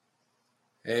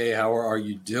Hey, how are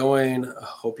you doing? I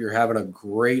hope you're having a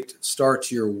great start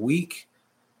to your week.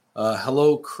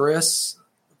 Hello, Chris.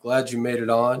 Glad you made it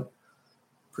on.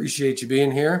 Appreciate you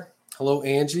being here. Hello,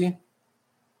 Angie.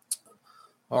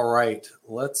 All right,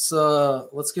 let's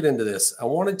get into this. I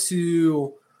wanted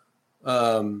to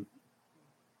um,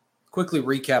 quickly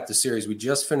recap the series. We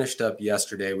just finished up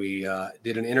yesterday. We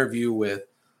did an interview with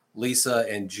Lisa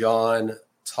and John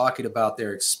talking about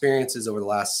their experiences over the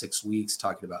last 6 weeks,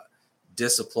 talking about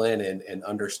discipline and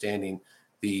understanding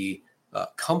the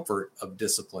comfort of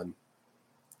discipline.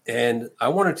 And I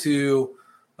wanted to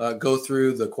go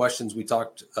through the questions we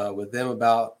talked with them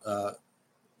about,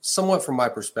 somewhat from my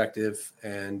perspective,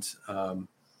 and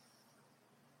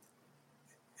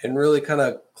really kind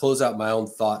of close out my own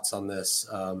thoughts on this.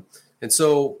 And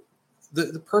so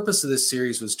the purpose of this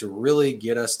series was to really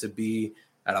get us to be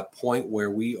at a point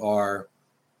where we are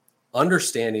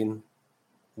understanding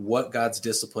what God's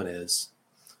discipline is,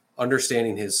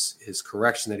 understanding his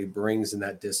correction that he brings in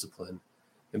that discipline,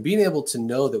 and being able to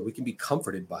know that we can be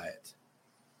comforted by it.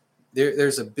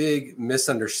 There's a big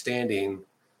misunderstanding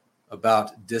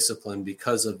about discipline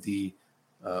because of the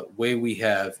way we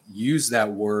have used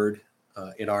that word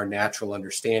in our natural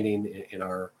understanding, in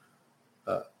our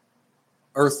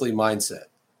earthly mindset.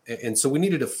 And so we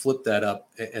needed to flip that up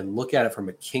and look at it from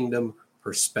a kingdom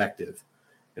perspective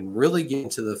and really get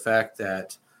into the fact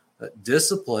that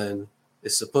discipline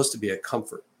is supposed to be a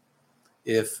comfort.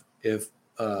 If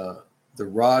the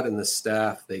rod and the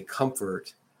staff, they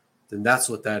comfort, then that's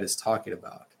what that is talking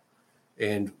about.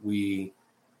 And we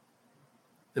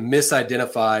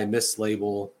misidentify,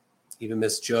 mislabel, even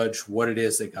misjudge what it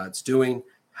is that God's doing,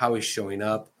 how he's showing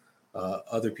up,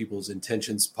 other people's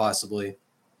intentions possibly.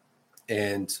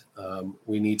 And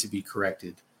we need to be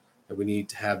corrected, and we need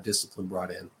to have discipline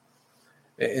brought in.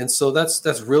 And so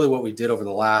that's really what we did over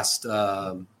the last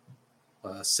 7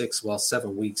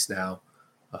 weeks now,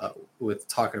 with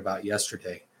talking about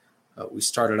yesterday. We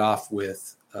started off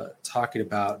with talking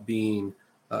about being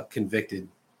convicted.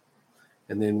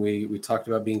 And then we talked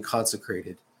about being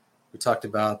consecrated. We talked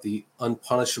about the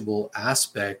unpunishable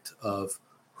aspect of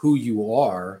who you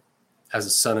are as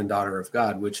a son and daughter of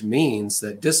God, which means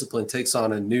that discipline takes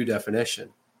on a new definition.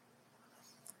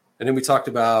 And then we talked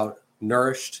about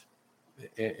nourished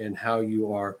and how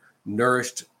you are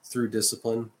nourished through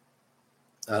discipline.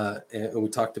 And we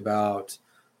talked about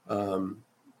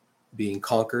being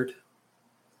conquered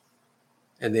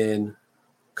and then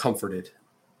comforted.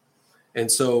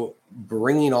 And so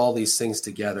bringing all these things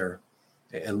together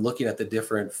and looking at the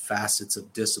different facets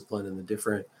of discipline and the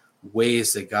different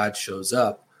ways that God shows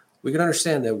up, we can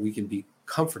understand that we can be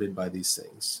comforted by these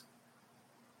things.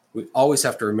 We always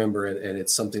have to remember, and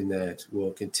it's something that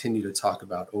we'll continue to talk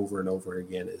about over and over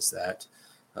again, is that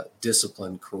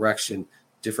discipline, correction,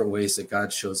 different ways that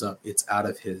God shows up, it's out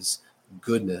of his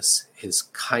goodness, his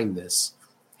kindness,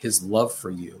 his love for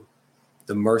you,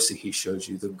 the mercy he shows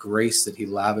you, the grace that he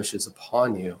lavishes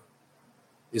upon you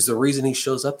is the reason he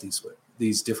shows up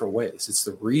these different ways. It's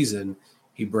the reason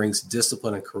he brings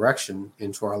discipline and correction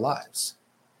into our lives.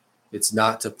 It's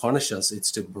not to punish us.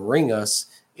 It's to bring us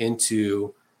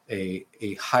into a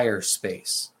higher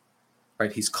space,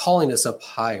 right? He's calling us up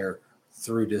higher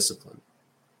through discipline.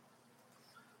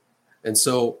 And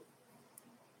so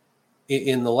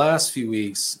in the last few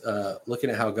weeks, looking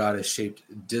at how God has shaped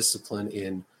discipline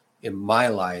in my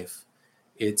life,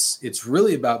 it's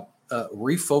really about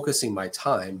refocusing my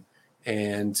time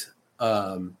and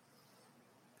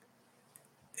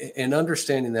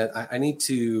understanding that I need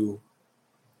to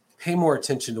pay more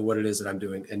attention to what it is that I'm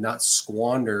doing and not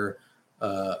squander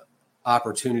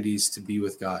opportunities to be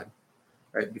with God,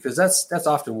 right? Because that's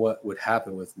often what would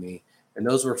happen with me. And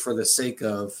those were for the sake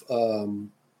of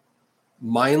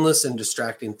mindless and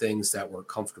distracting things that were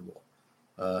comfortable.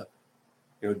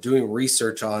 Doing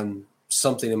research on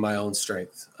something in my own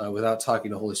strength without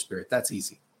talking to Holy Spirit. That's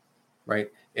easy,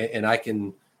 right? And I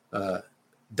can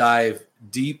dive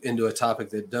deep into a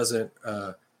topic that doesn't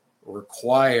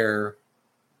require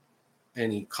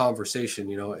any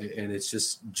conversation, and it's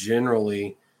just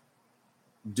generally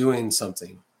doing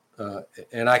something.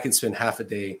 And I can spend half a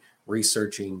day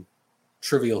researching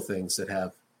trivial things that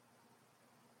have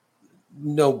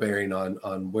no bearing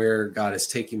on where God is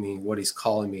taking me, what he's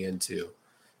calling me into.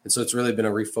 And so it's really been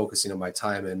a refocusing of my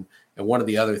time. And one of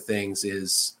the other things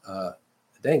is a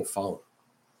dang phone.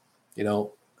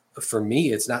 For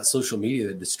me, it's not social media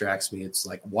that distracts me. It's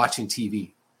like watching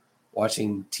TV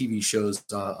shows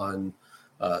on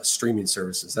streaming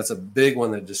services. That's a big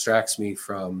one that distracts me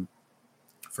from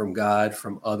God,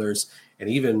 from others, and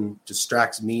even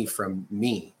distracts me from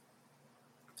me.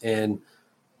 And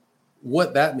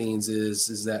what that means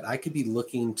is that I could be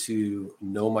looking to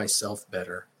know myself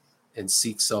better and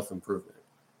seek self-improvement.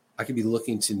 I could be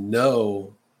looking to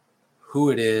know who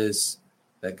it is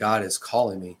that God is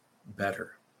calling me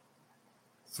better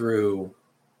through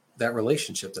that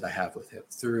relationship that I have with him,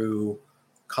 through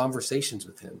conversations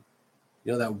with him,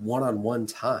 that one-on-one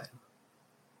time,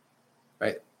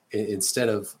 right? Instead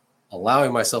of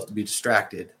allowing myself to be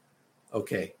distracted,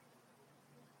 okay,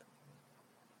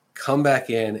 come back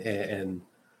in and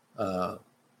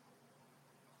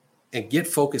get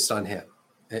focused on him.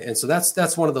 And so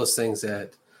that's one of those things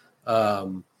that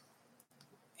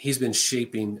he's been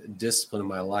shaping discipline in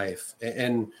my life.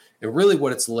 And really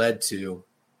what it's led to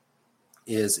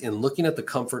is, in looking at the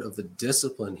comfort of the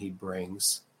discipline he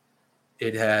brings,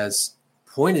 it has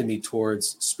pointed me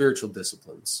towards spiritual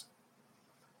disciplines,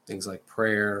 things like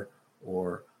prayer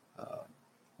or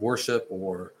worship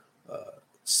or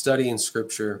studying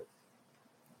scripture,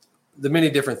 the many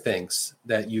different things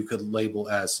that you could label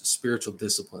as spiritual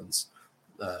disciplines.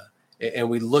 And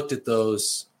we looked at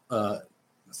those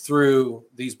through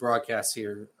these broadcasts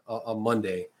here on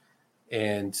Monday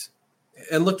and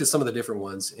looked at some of the different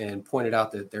ones and pointed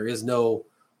out that there is no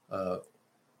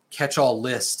catch-all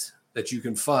list that you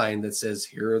can find that says,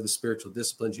 here are the spiritual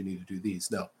disciplines, you need to do these.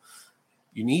 No,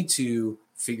 you need to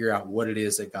figure out what it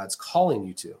is that God's calling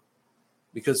you to,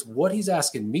 because what he's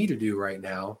asking me to do right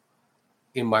now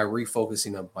in my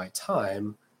refocusing of my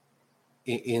time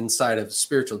inside of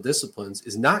spiritual disciplines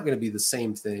is not going to be the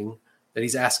same thing that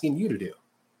he's asking you to do.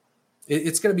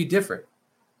 It's going to be different.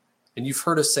 And you've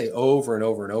heard us say over and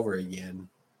over and over again,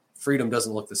 freedom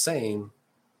doesn't look the same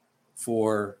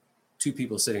for two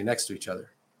people sitting next to each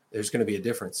other. There's going to be a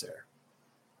difference there.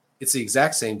 It's the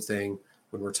exact same thing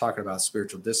when we're talking about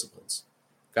spiritual disciplines.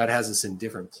 God has us in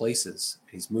different places.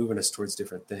 He's moving us towards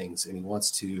different things, and he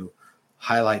wants to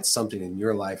highlight something in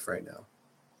your life right now.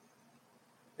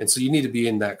 And so you need to be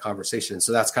in that conversation.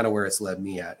 So that's kind of where it's led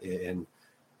me at,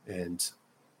 and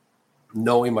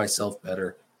knowing myself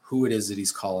better, who it is that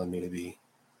he's calling me to be,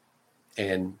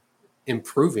 and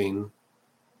improving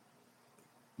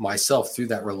myself through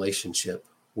that relationship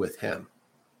with him.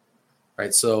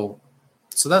 Right. So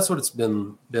that's what it's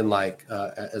been like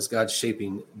as God's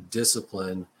shaping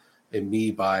discipline in me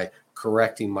by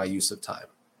correcting my use of time.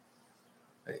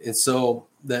 And so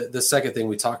the second thing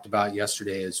we talked about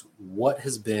yesterday is what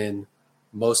has been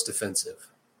most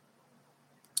offensive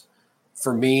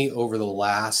for me over the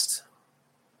last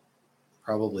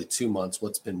probably 2 months.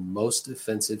 What's been most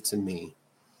offensive to me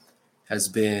has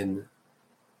been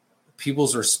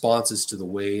people's responses to the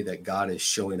way that God is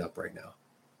showing up right now.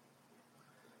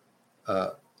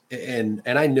 And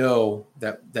I know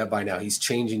that by now he's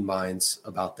changing minds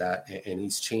about that, and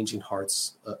he's changing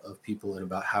hearts of people and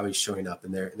about how he's showing up,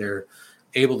 and they're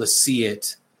able to see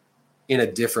it in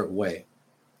a different way.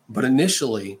 But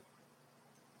initially,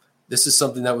 this is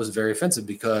something that was very offensive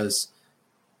because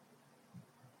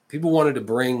people wanted to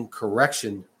bring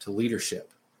correction to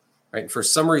leadership, right? For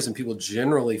some reason, people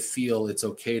generally feel it's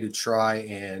okay to try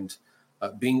and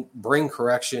bring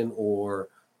correction or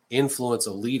influence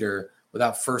a leader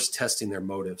without first testing their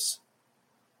motives.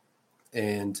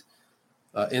 And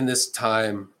in this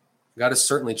time, God has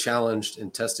certainly challenged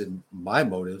and tested my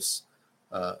motives,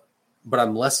 but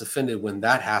I'm less offended when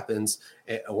that happens,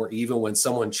 or even when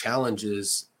someone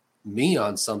challenges me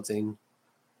on something,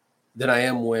 than I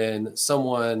am when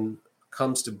someone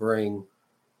comes to bring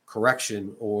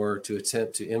correction or to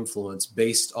attempt to influence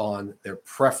based on their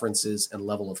preferences and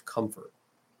level of comfort.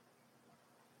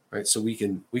 Right? So we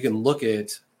can look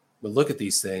at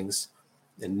these things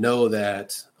and know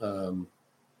that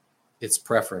it's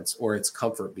preference or it's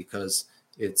comfort, because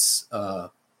it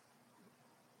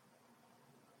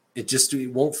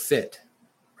won't fit,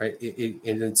 right?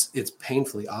 It's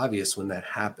painfully obvious when that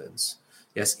happens.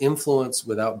 Yes, influence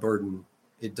without burden,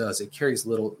 it carries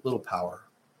little power,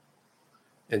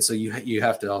 and so you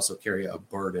have to also carry a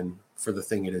burden for the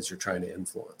thing it is you're trying to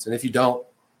influence. And if you don't,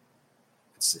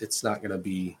 it's not going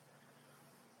to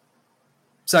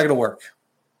work,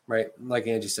 right? Like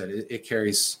Angie said, it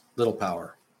carries little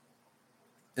power.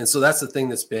 And so that's the thing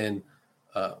that's been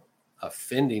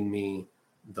offending me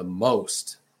the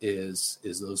most is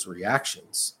those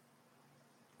reactions,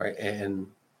 right? And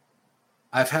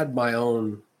I've had my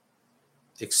own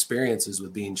experiences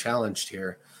with being challenged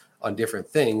here on different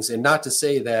things. And not to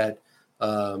say that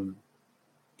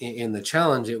in the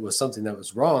challenge, it was something that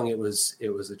was wrong. It was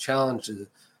a challenge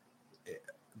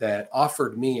that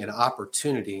offered me an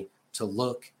opportunity to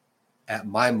look at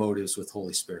my motives with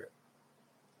Holy Spirit.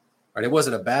 Right? It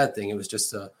wasn't a bad thing. It was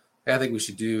just I think we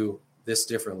should do this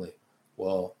differently.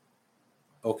 Well,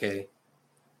 okay.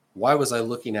 Why was I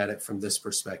looking at it from this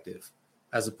perspective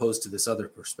as opposed to this other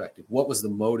perspective? What was the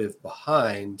motive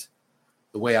behind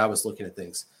the way I was looking at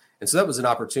things? And so that was an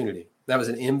opportunity. That was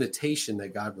an invitation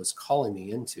that God was calling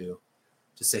me into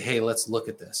to say, hey, let's look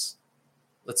at this.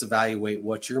 Let's evaluate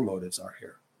what your motives are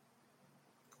here.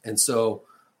 And so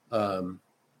I'm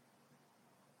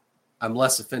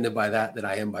less offended by that than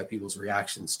I am by people's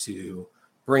reactions to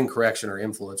bring correction or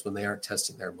influence when they aren't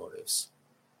testing their motives.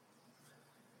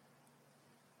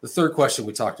 The third question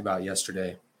we talked about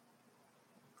yesterday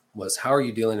was, how are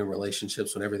you dealing in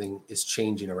relationships when everything is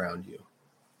changing around you?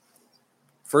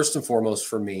 First and foremost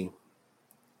for me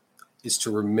is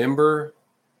to remember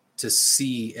to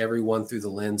see everyone through the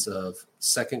lens of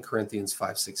 2 Corinthians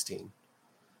 5:16,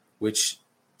 which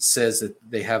says that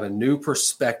they have a new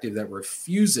perspective that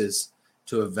refuses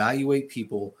to evaluate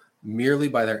people merely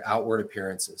by their outward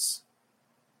appearances.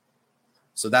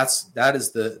 So that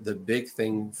is the big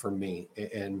thing for me.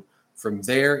 And from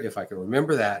there, if I can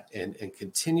remember that and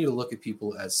continue to look at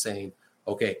people as saying,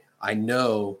 okay, I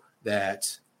know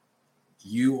that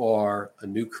you are a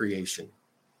new creation.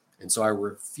 And so I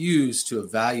refuse to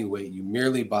evaluate you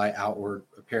merely by outward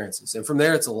appearances. And from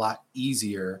there, it's a lot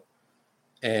easier.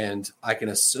 And I can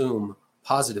assume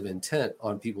positive intent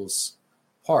on people's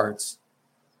parts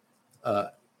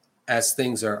as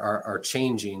things are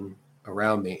changing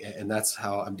around me. And that's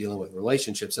how I'm dealing with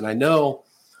relationships. And I know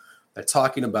that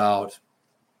talking about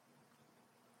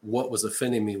what was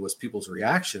offending me was people's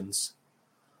reactions.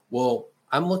 Well,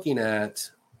 I'm looking at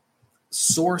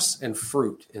source and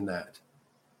fruit in that.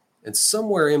 And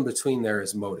somewhere in between there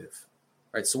is motive,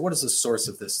 right? So what is the source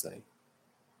of this thing?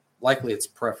 Likely it's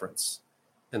preference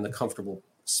and the comfortable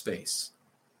space.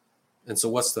 And so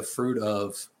what's the fruit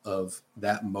of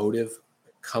that motive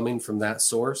coming from that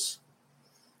source?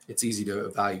 It's easy to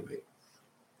evaluate.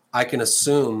 I can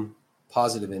assume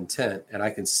positive intent and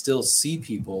I can still see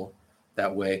people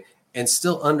that way and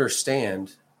still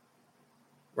understand,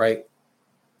 right,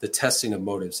 the testing of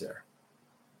motives there.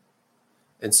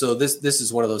 And so this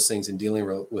is one of those things in dealing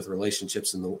with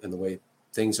relationships and the way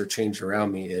things are changing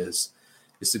around me is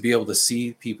to be able to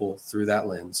see people through that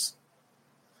lens,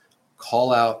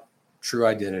 call out true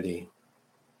identity,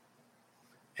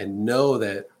 and know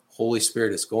that Holy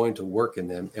Spirit is going to work in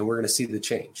them and we're going to see the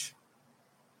change.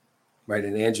 Right.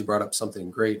 And Angie brought up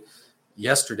something great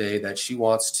yesterday, that she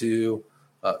wants to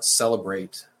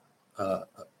celebrate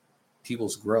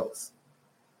people's growth.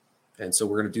 And so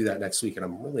we're going to do that next week. And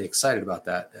I'm really excited about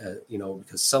that,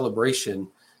 because celebration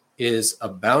is a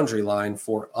boundary line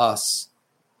for us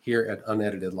here at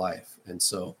Unedited Life. And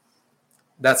so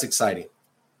that's exciting.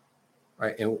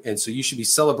 Right. And so you should be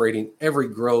celebrating every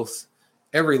growth,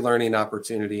 every learning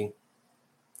opportunity.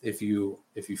 If you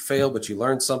fail, but you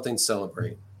learn something,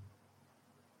 celebrate.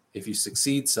 If you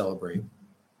succeed, celebrate.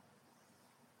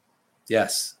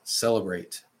 Yes,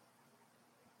 celebrate.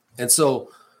 And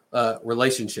so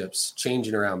relationships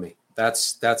changing around me.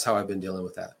 That's how I've been dealing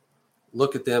with that.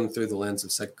 Look at them through the lens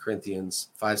of 2 Corinthians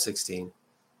 5:16,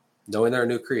 knowing they're a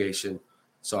new creation.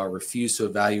 So I refuse to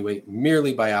evaluate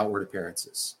merely by outward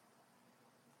appearances.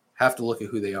 Have to look at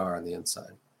who they are on the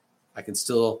inside. I can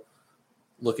still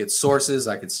look at sources.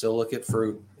 I can still look at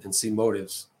fruit and see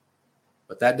motives.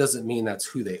 But that doesn't mean that's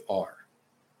who they are.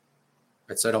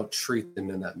 Right? So I don't treat them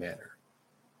in that manner.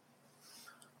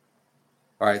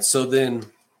 All right. So then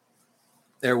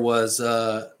there was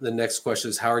the next question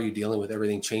is, how are you dealing with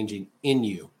everything changing in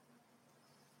you?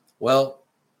 Well,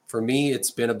 for me,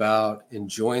 it's been about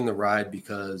enjoying the ride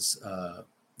because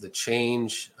the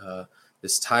change,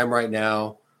 this time right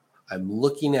now, I'm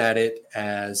looking at it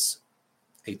as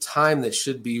a time that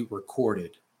should be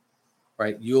recorded,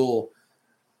 right? You'll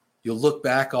look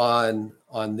back on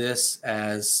this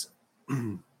as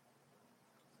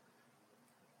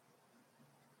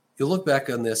you'll look back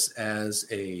on this as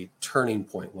a turning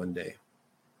point one day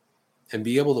and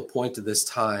be able to point to this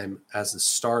time as the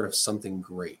start of something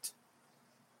great.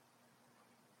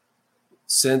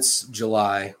 Since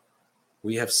July,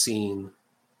 we have seen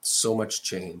so much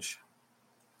change.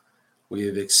 We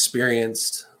have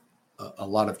experienced a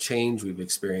lot of change. We've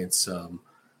experienced some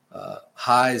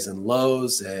highs and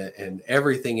lows and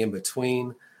everything in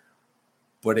between,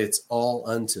 but it's all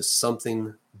unto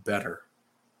something better.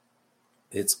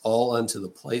 It's all unto the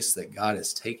place that God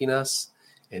is taking us,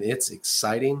 and it's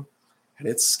exciting and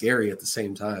it's scary at the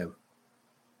same time.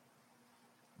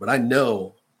 But I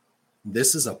know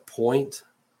this is a point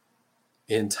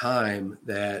in time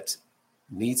that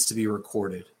needs to be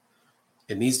recorded.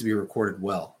 It needs to be recorded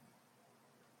well,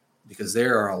 because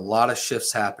there are a lot of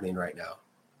shifts happening right now.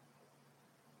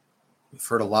 We've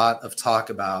heard a lot of talk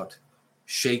about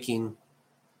shaking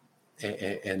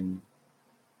and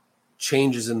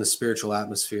changes in the spiritual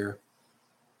atmosphere.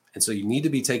 And so you need to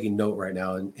be taking note right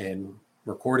now and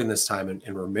recording this time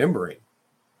and remembering.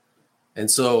 And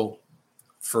so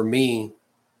for me,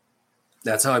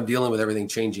 that's how I'm dealing with everything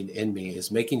changing in me, is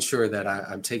making sure that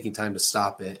I'm taking time to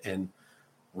stop it and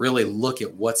really look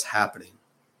at what's happening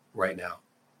right now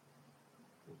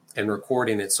and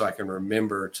recording it so I can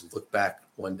remember to look back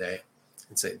one day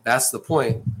and say, that's the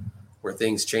point where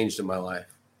things changed in my life.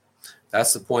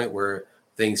 That's the point where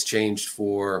things changed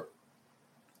for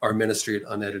our ministry at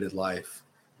Unedited Life.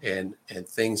 And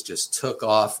things just took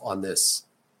off on this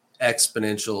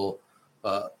exponential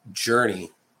journey.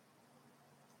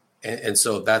 And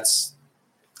so that's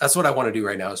what I want to do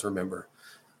right now, is remember,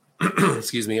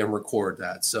 excuse me, and record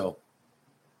that. So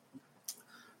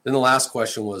then the last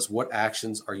question was, what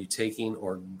actions are you taking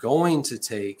or going to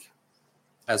take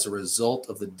as a result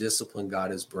of the discipline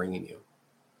God is bringing you?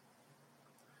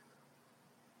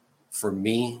 For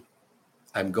me,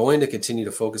 I'm going to continue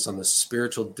to focus on the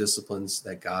spiritual disciplines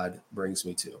that God brings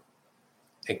me to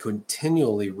and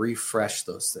continually refresh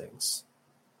those things.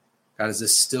 God, is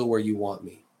this still where you want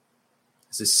me?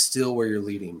 Is this still where you're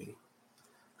leading me?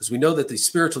 Because we know that these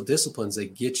spiritual disciplines, they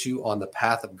get you on the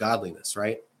path of godliness,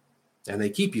 right? And they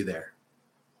keep you there.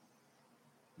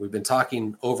 We've been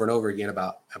talking over and over again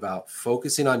about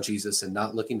focusing on Jesus and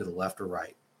not looking to the left or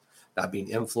right, not being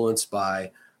influenced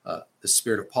by the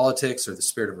spirit of politics or the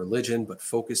spirit of religion, but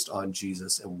focused on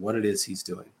Jesus and what it is he's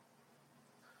doing,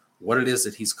 what it is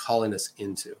that he's calling us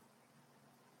into.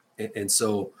 And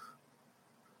so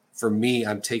for me,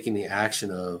 I'm taking the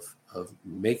action of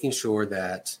making sure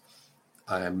that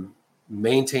I'm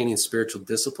maintaining spiritual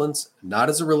disciplines, not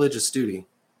as a religious duty,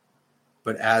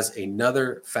 but as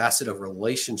another facet of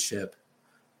relationship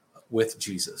with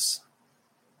Jesus.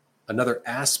 Another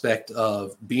aspect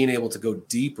of being able to go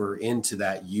deeper into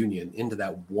that union, into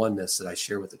that oneness that I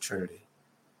share with the Trinity.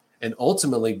 And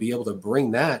ultimately be able to bring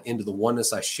that into the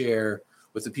oneness I share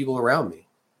with the people around me,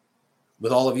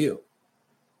 with all of you.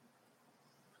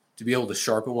 To be able to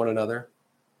sharpen one another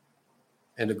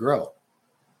and to grow.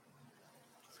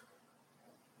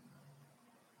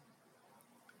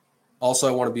 Also,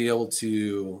 I want to be able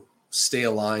to stay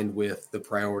aligned with the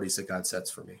priorities that God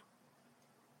sets for me.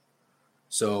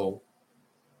 So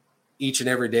each and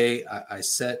every day I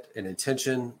set an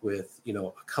intention with,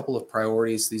 a couple of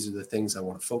priorities. These are the things I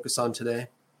want to focus on today.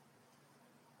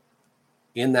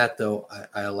 In that, though,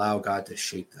 I allow God to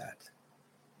shape that.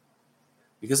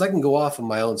 Because I can go off of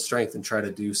my own strength and try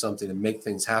to do something and make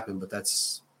things happen, but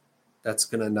that's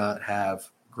going to not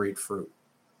have great fruit.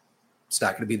 It's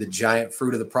not going to be the giant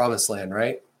fruit of the promised land,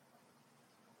 right?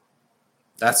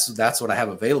 That's what I have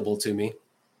available to me.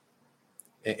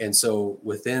 And so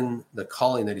within the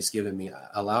calling that he's given me, I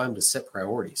allow him to set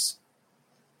priorities.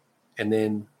 And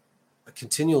then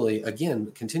continually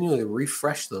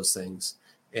refresh those things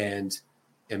and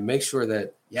make sure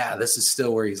that, this is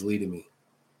still where he's leading me.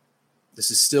 This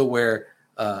is still where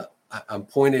I'm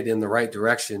pointed in the right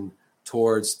direction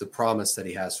towards the promise that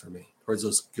he has for me, towards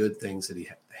those good things that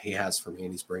he has for me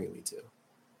and he's bringing me to.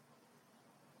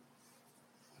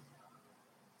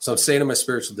 So I'm staying in my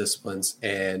spiritual disciplines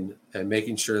and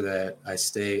making sure that I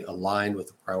stay aligned with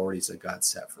the priorities that God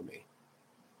set for me.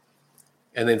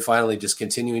 And then finally, just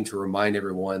continuing to remind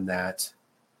everyone that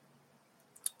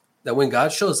when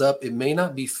God shows up, it may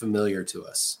not be familiar to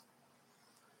us.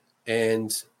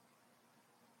 And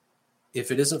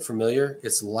if it isn't familiar,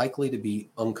 it's likely to be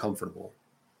uncomfortable.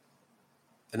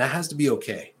 And that has to be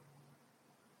okay.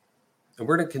 And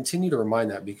we're going to continue to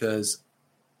remind that, because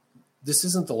this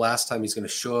isn't the last time he's going to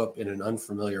show up in an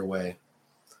unfamiliar way,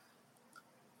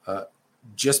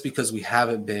 just because we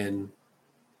haven't been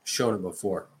shown it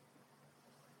before,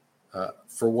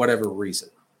 for whatever reason.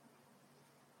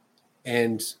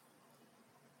 And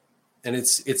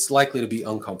it's likely to be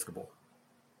uncomfortable.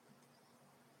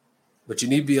 But you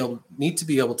need to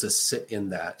be able to sit in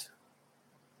that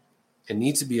and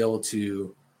need to be able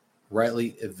to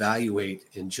rightly evaluate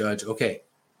and judge, okay,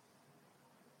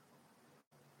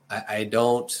 I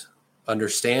don't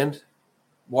understand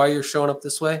why you're showing up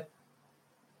this way.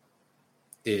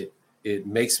 It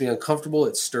makes me uncomfortable.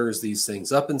 It stirs these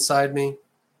things up inside me.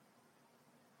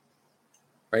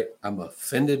 Right? I'm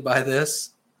offended by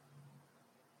this.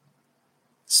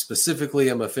 Specifically,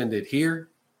 I'm offended here,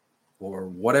 or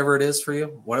whatever it is for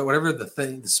you. Whatever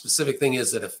the specific thing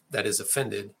is that is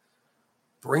offended,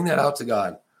 bring that out to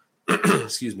God.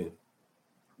 Excuse me.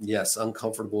 Yes,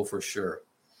 uncomfortable for sure.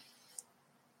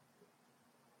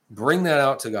 Bring that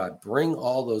out to God. Bring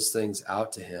all those things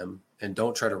out to him, and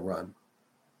don't try to run.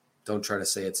 Don't try to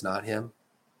say it's not him.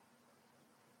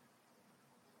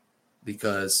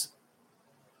 Because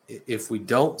if we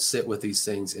don't sit with these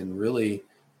things and really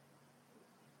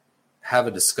have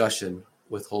a discussion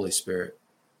with Holy Spirit,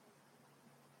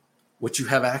 which you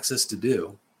have access to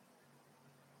do,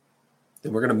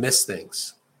 then we're going to miss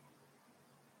things.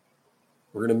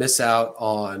 We're going to miss out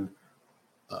on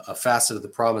a facet of the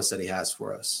promise that he has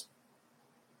for us.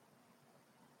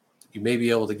 You may be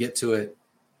able to get to it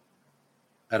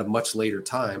at a much later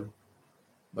time,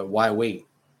 but why wait?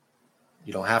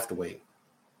 You don't have to wait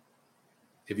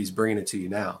if he's bringing it to you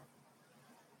now.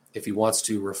 If he wants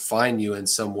to refine you in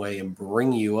some way and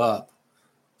bring you up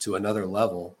to another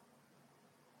level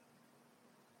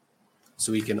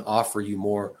so he can offer you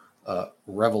more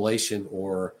revelation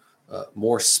or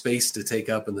more space to take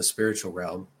up in the spiritual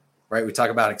realm, right? We talk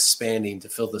about expanding to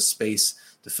fill the space,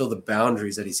 to fill the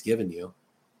boundaries that he's given you.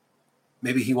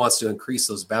 Maybe he wants to increase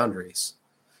those boundaries.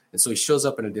 And so he shows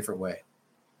up in a different way.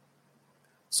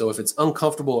 So if it's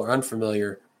uncomfortable or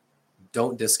unfamiliar,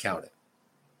 don't discount it.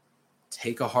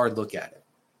 Take a hard look at it.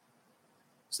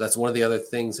 So that's one of the other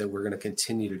things that we're going to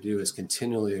continue to do, is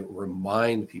continually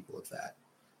remind people of that,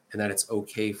 and that it's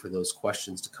okay for those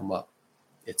questions to come up.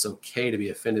 It's okay to be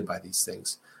offended by these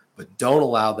things, but don't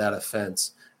allow that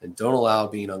offense, and don't allow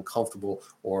being uncomfortable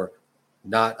or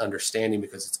not understanding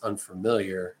because it's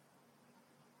unfamiliar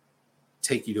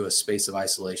take you to a space of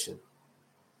isolation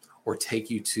or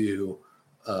take you to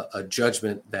a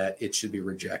judgment that it should be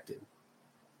rejected.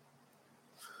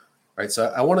 All right,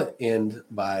 so I want to end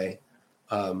by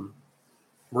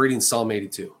reading Psalm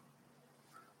 82.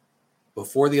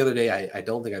 Before the other day, I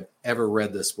don't think I've ever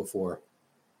read this before.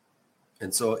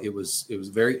 And so it was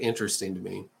very interesting to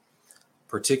me,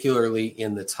 particularly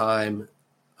in the time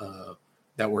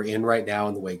that we're in right now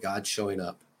and the way God's showing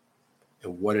up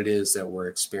and what it is that we're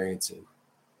experiencing.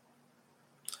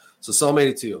 So Psalm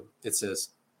 82, it says,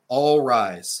 "All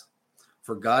rise,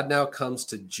 for God now comes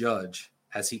to judge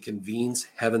as he convenes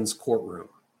heaven's courtroom.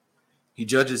 He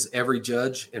judges every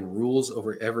judge and rules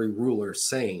over every ruler,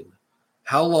 saying,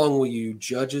 'How long will you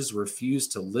judges refuse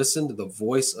to listen to the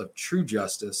voice of true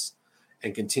justice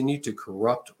and continue to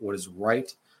corrupt what is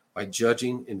right by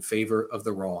judging in favor of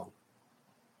the wrong?'"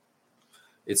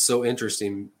 It's so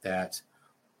interesting that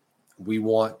we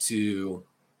want to.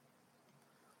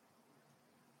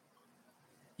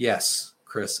 Yes,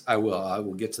 Chris, I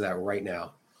will get to that right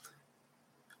now.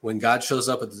 When God shows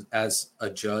up as a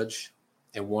judge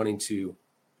and wanting to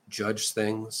judge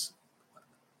things,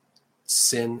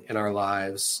 sin in our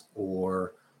lives,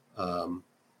 or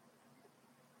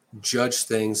judge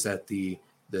things that the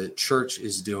church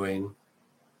is doing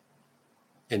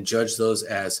and judge those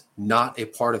as not a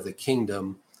part of the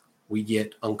kingdom, we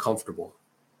get uncomfortable.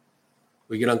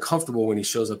 We get uncomfortable when he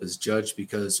shows up as judge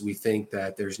because we think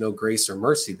that there's no grace or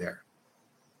mercy there.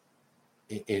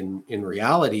 In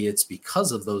reality, it's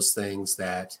because of those things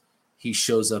that he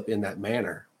shows up in that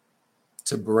manner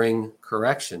to bring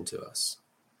correction to us.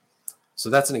 So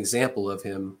that's an example of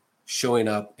him showing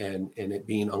up and it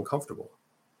being uncomfortable,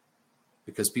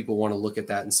 because people want to look at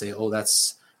that and say, oh,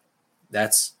 that's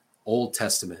Old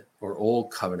Testament or Old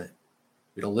Covenant.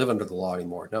 We don't live under the law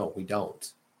anymore. No, we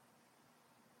don't.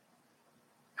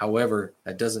 However,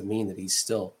 that doesn't mean that he's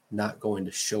still not going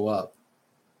to show up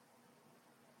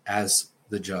as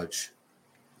the judge.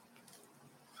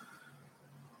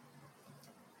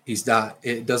 He's not.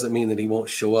 It doesn't mean that he won't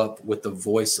show up with the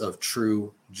voice of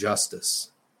true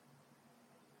justice.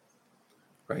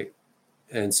 Right?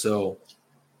 And so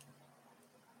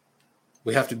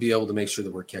we have to be able to make sure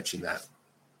that we're catching that.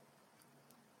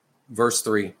 Verse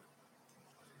 3.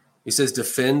 He says,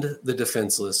 "Defend the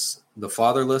defenseless, the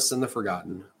fatherless and the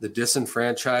forgotten, the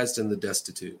disenfranchised and the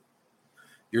destitute.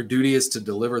 Your duty is to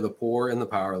deliver the poor and the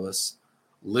powerless,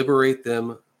 liberate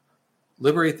them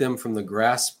from the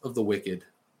grasp of the wicked.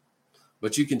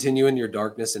 But you continue in your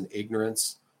darkness and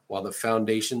ignorance while the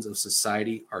foundations of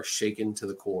society are shaken to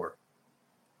the core."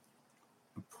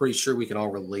 I'm pretty sure we can all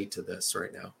relate to this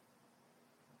right now.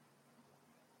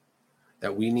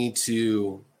 That we need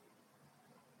to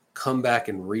come back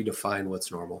and redefine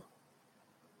what's normal.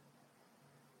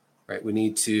 Right? We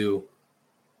need to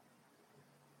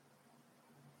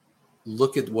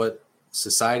look at what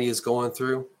society is going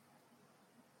through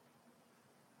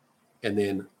and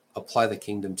then apply the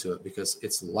kingdom to it, because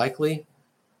it's likely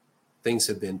things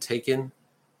have been taken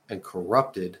and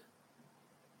corrupted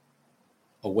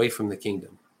away from the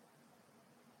kingdom.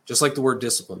 Just like the word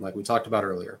discipline, like we talked about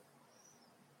earlier.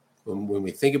 When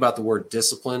we think about the word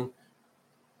discipline,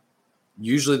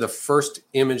 usually the first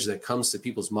image that comes to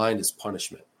people's mind is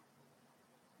punishment.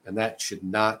 And that should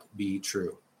not be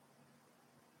true.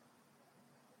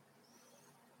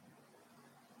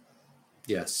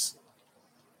 Yes,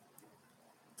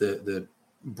 The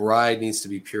bride needs to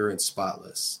be pure and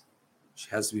spotless. She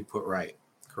has to be put right.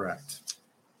 Correct.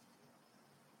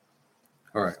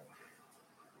 All right.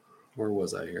 Where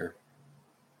was I here?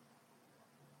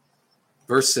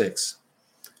 Verse 6.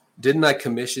 Didn't I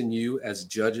commission you as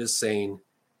judges, saying,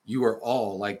 you are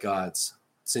all like gods,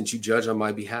 since you judge on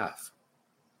my behalf?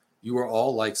 You are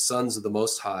all like sons of the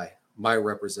Most High, my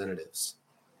representatives.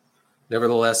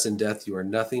 Nevertheless, in death you are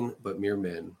nothing but mere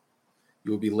men.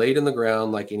 You will be laid in the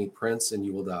ground like any prince, and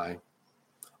you will die.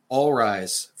 All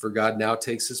rise, for God now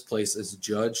takes his place as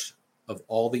judge of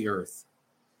all the earth.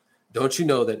 Don't you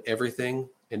know that everything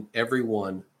and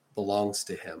everyone belongs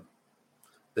to him?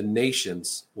 The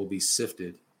nations will be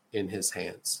sifted in his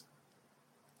hands.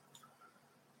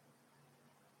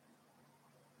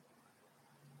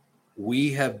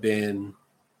 We have been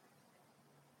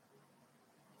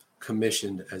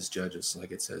commissioned as judges,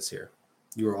 like it says here.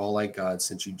 You are all like God,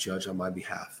 since you judge on my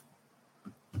behalf.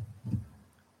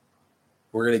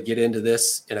 We're going to get into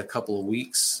this in a couple of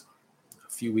weeks, a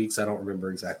few weeks, I don't remember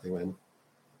exactly when,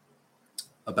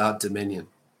 about dominion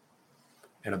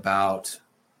and about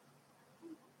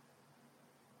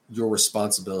your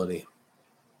responsibility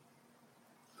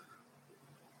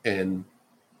and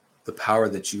the power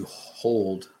that you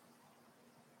hold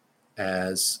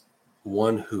as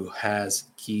one who has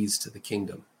keys to the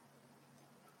kingdom.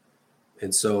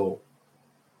 And so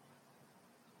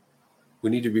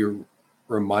we need to be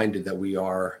reminded that we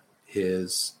are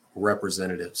his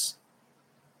representatives.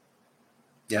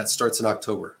 Yeah, it starts in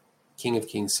October. King of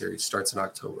Kings series starts in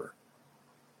October.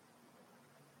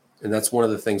 And that's one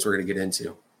of the things we're going to get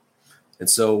into. And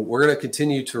so we're going to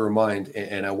continue to remind,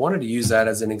 and I wanted to use that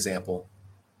as an example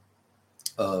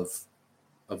of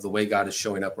the way God is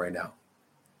showing up right now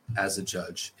as a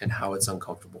judge and how it's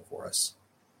uncomfortable for us.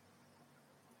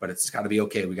 But it's got to be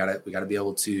okay. We got to be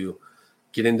able to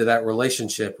get into that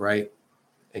relationship, right?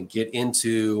 And get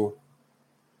into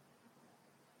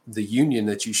the union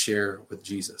that you share with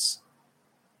Jesus.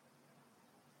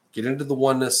 Get into the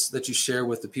oneness that you share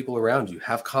with the people around you.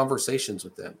 Have conversations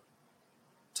with them.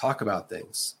 Talk about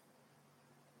things.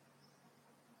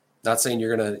 Not saying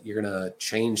you're gonna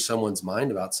change someone's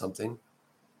mind about something.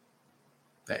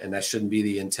 And that shouldn't be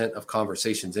the intent of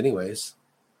conversations anyways.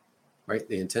 Right?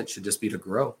 The intent should just be to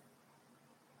grow.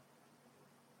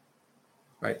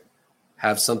 Right?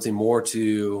 Have something more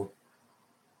to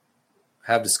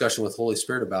have discussion with Holy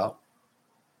Spirit about.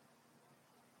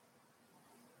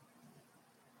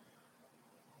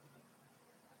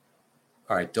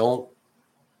 All right, don't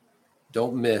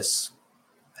miss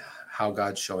how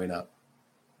God's showing up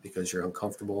because you're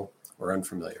uncomfortable or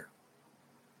unfamiliar.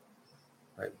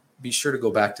 Right? Be sure to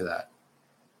go back to that.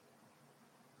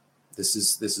 This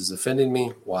is offending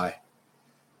me. Why?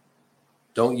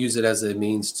 Don't use it as a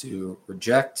means to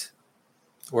reject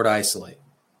or to isolate.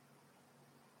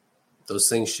 Those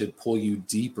things should pull you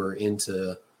deeper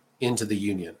into the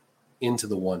union, into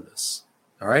the oneness.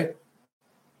 All right?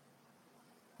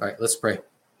 All right, let's pray.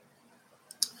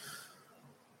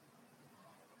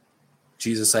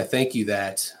 Jesus, I thank you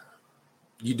that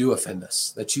you do offend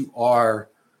us, that you are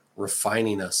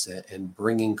refining us and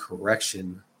bringing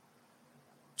correction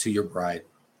to your bride.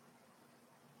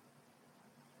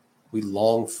 We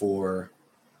long for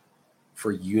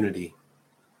unity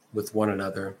with one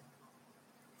another.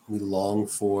 We long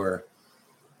for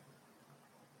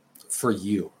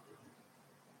you,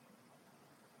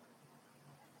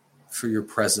 for your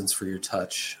presence, for your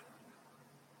touch.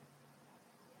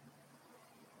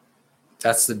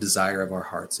 That's the desire of our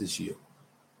hearts, is you.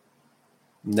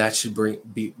 And that should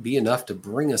be enough to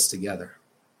bring us together.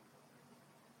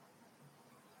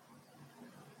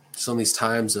 So in these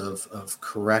times of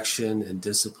correction and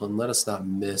discipline, let us not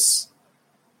miss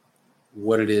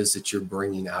what it is that you're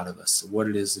bringing out of us, what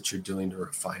it is that you're doing to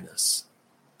refine us,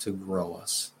 to grow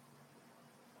us,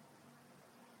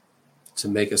 to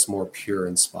make us more pure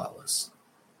and spotless.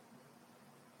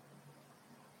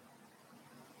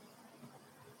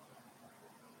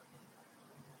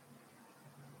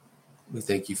 We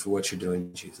thank you for what you're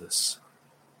doing, Jesus.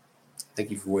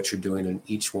 Thank you for what you're doing in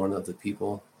each one of the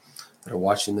people that are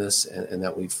watching this and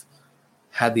that we've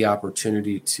had the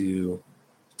opportunity to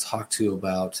talk to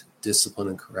about discipline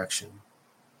and correction.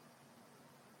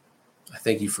 I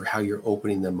thank you for how you're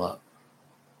opening them up.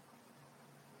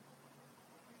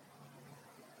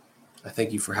 I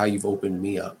thank you for how you've opened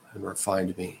me up and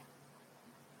refined me.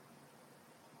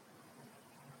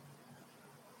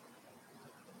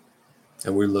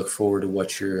 And we look forward to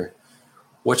what you're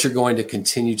going to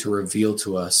continue to reveal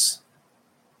to us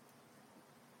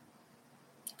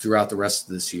throughout the rest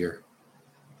of this year.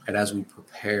 And as we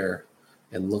prepare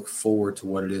and look forward to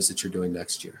what it is that you're doing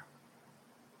next year.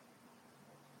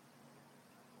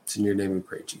 It's in your name we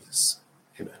pray, Jesus.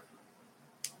 Amen.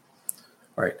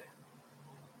 All right.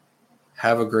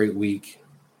 Have a great week.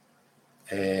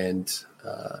 And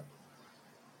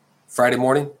Friday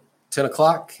morning, 10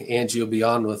 o'clock, Angie will be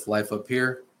on with Life Up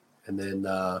Here. And then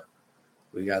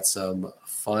we got some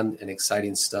fun and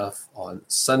exciting stuff on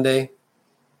Sunday.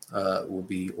 We'll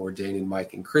be ordaining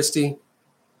Mike and Christy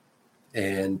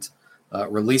and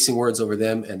releasing words over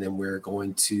them. And then we're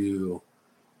going to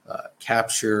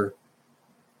capture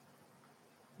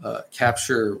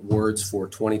words for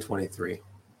 2023.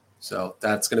 So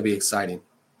that's going to be exciting.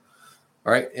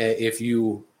 All right. If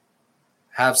you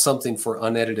have something for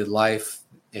Unedited Life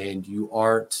and you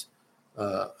aren't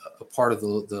a part of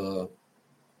the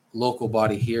local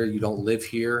body here, you don't live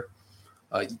here,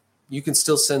 you can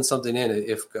still send something in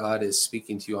if God is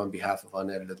speaking to you on behalf of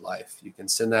Unedited Life. You can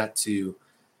send that to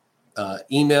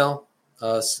email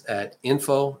us at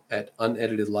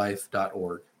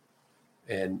info@uneditedlife.org.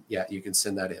 And yeah, you can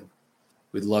send that in.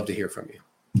 We'd love to hear from you.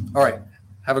 All right.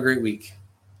 Have a great week.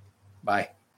 Bye.